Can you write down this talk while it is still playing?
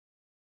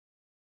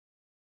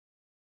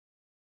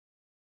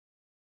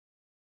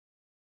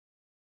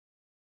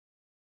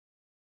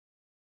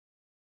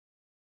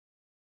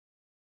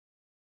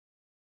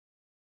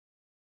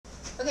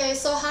Okay,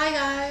 so hi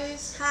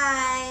guys.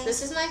 Hi.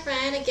 This is my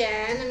friend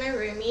again and my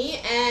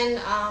roomie, and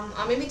I'm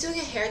gonna be doing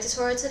a hair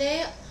tutorial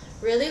today.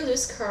 Really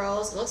loose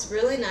curls, looks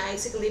really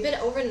nice. You can leave it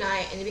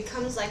overnight and it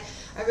becomes like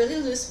a really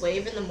loose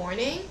wave in the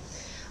morning.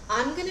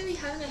 I'm gonna be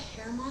having a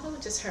hair model,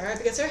 which is her,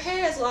 because her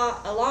hair is a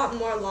lot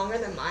more longer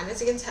than mine,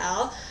 as you can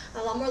tell,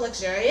 a lot more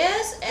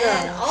luxurious,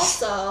 and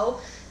also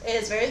it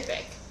is very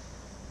thick.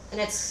 And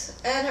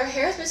her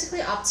hair is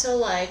basically up to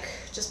like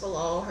just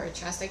below her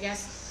chest, I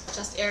guess,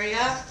 chest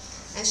area.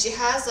 And she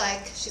has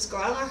like, she's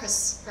growing on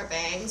her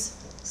bangs,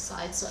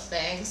 side swept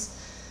bangs.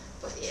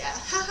 But yeah,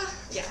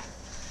 yeah.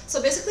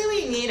 So basically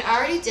what you need, I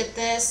already did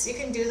this. You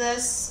can do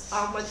this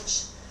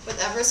with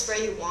whatever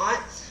spray you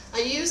want. I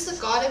use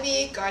the Gotta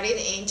Be Guardian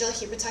Angel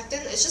Heat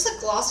Protectant. It's just a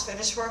gloss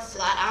finish for a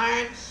flat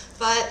iron,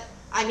 but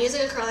I'm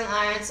using a curling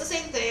iron. It's the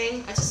same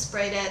thing. I just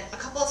sprayed it a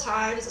couple of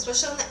times,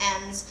 especially on the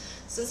ends,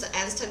 since the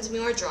ends tend to be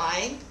more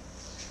drying.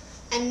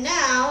 And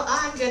now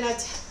I'm gonna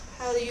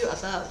tell you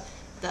about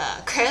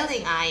the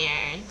curling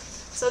iron.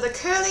 So the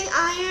curling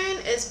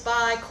iron is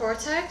by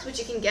Cortex, which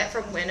you can get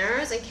from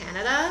Winners in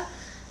Canada.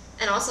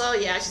 And also,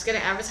 yeah, she's gonna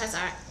advertise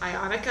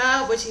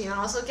Ionica, which you can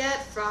also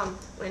get from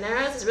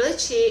Winners. It's really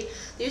cheap.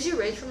 They usually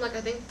range from like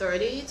I think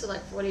 $30 to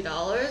like $40,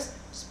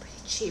 which is pretty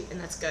cheap,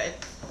 and that's good.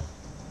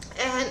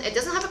 And it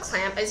doesn't have a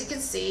clamp, as you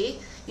can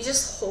see. You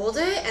just hold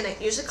it, and it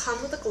usually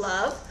comes with a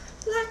glove,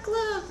 black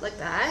glove, like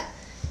that.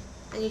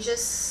 And you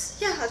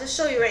just, yeah, I'll just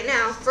show you right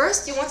now.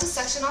 First, you want to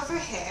section off her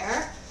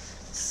hair.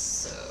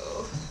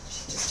 So,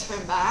 she just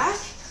turned back.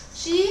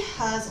 She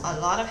has a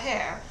lot of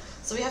hair.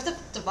 So we have to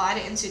divide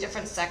it into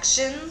different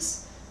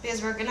sections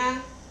because we're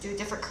gonna do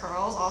different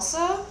curls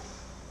also.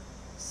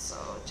 So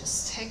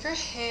just take her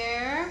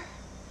hair.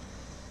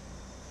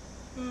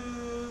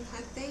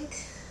 I think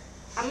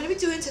I'm gonna be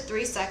doing it to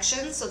 3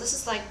 sections. So this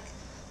is like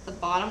the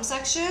bottom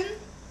section,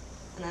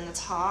 and then the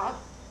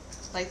top,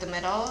 like the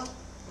middle, and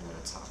then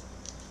the top.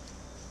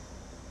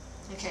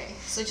 Okay,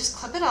 so just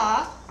clip it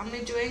off. I'm gonna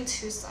be doing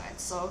 2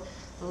 sides. So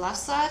the left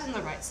side and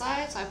the right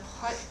side. So I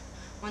put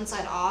one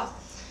side off.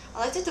 I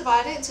like to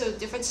divide it into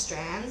different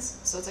strands,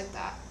 so it's like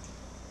that.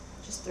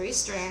 Just 3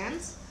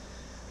 strands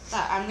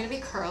that I'm going to be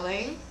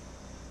curling.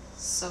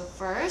 So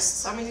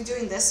first, I'm going to be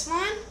doing this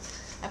one.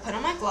 I put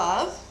on my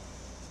glove.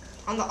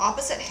 On the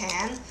opposite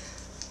hand,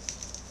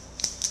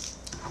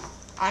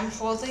 I'm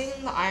holding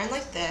the iron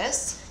like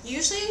this. You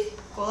usually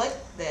go like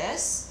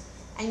this,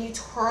 and you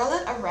twirl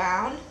it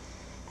around,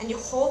 and you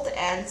hold the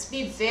ends.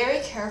 Be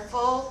very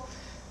careful.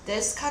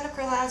 This kind of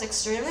curl iron is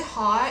extremely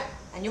hot,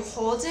 and you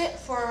hold it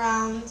for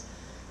around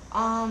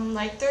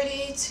like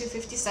 30 to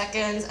 50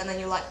 seconds, and then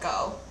you let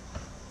go.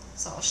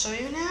 So I'll show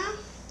you now.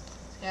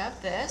 You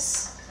have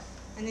this,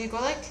 and you go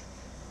like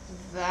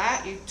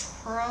that. You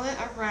twirl it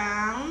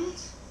around.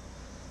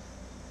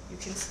 You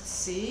can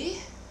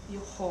see, you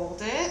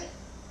hold it.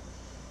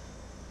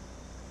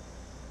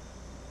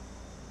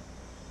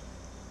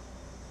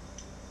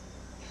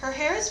 Her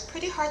hair is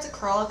pretty hard to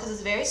curl because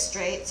it's very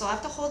straight, so I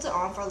have to hold it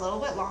on for a little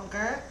bit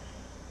longer.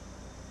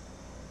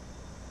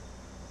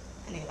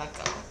 And you let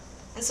go.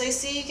 And so you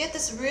see, you get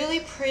this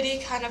really pretty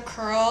kind of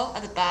curl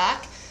at the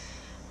back.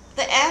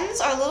 The ends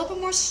are a little bit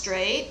more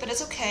straight, but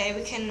it's okay.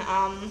 We can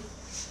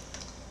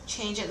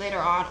change it later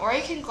on. Or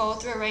you can go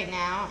through it right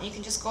now, and you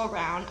can just go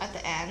around at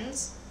the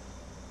ends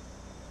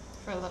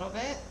for a little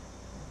bit,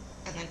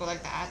 and then go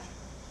like that.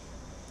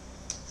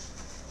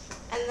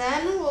 And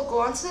then we'll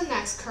go on to the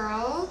next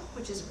curl,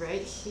 which is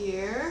right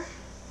here.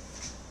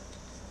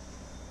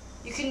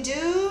 You can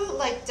do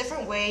like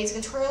different ways.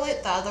 You can twirl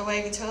it the other way,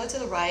 you can twirl it to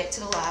the right, to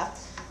the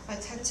left. I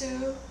tend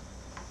to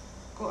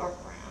go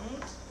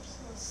around, so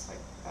it's like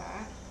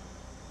that.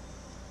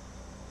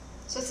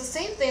 So it's the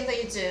same thing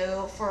that you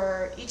do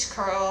for each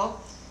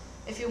curl.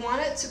 If you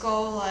want it to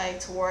go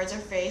like towards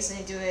your face, and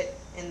you do it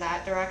in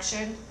that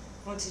direction.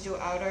 Once you do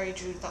outer, you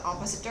do the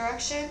opposite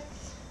direction.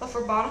 But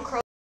for bottom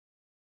curl,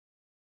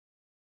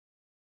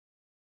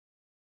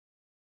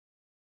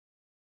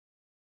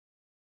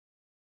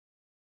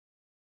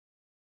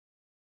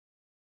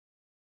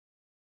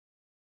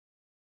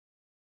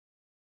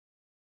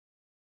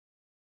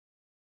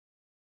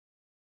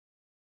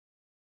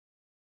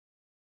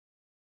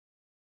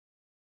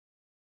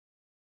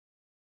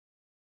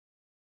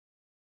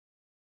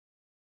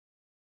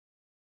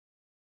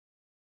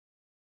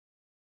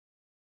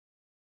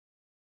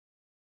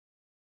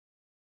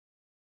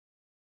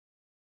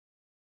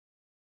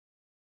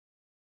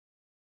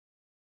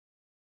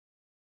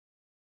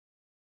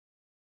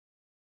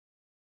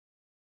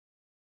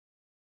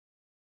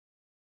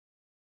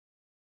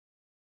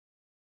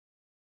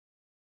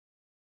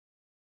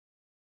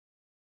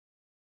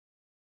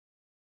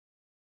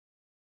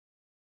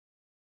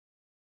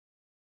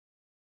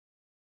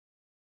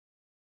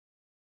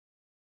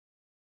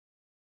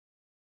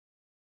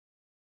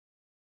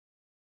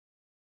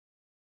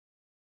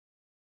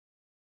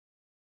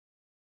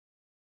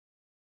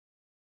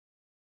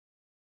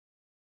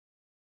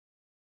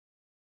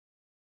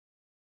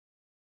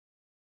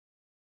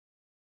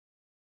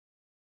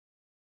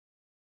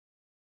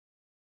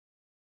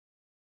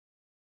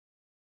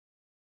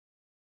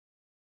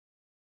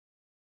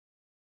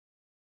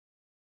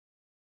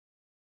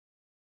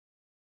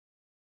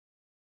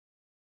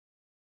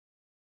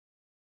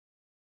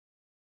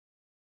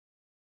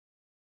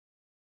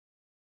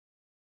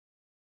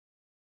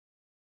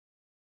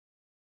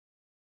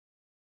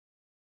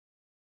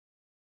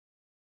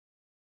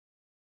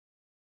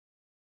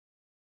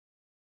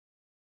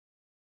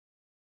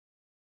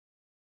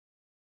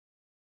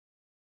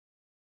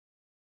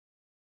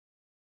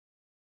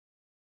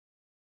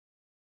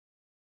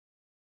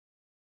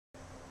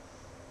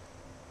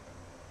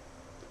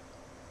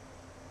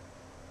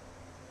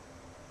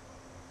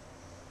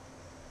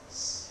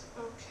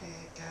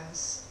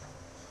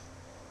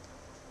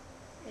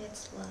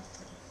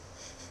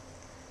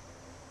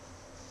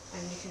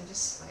 and you can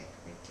just like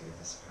redo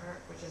this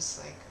part, which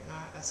is like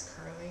not as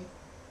curly.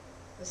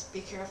 Just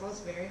be careful,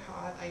 it's very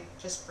hot. I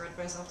just burned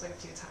myself like a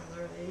few times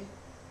already.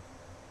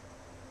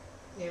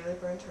 Nearly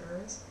burnt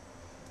hers.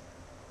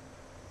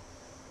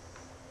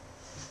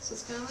 So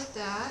it's kind of like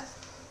that.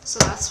 So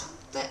that's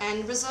the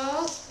end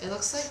result. It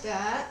looks like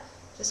that.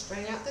 Just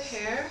bring out the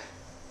hair.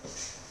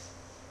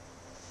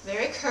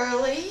 Very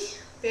curly,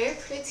 very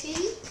pretty.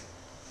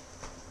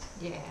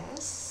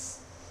 Yes.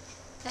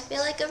 I feel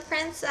like a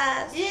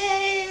princess.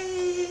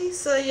 Yay!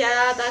 So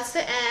yeah, that's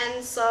the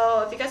end.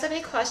 So if you guys have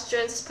any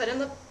questions, just put in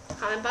the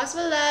comment box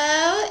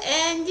below.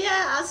 And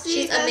yeah, I'll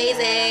see you guys. She's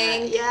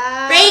amazing.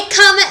 Yeah. Rate,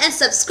 comment, and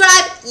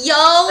subscribe,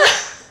 yo!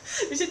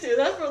 We should do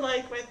that for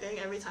like my thing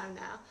every time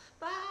now.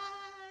 Bye!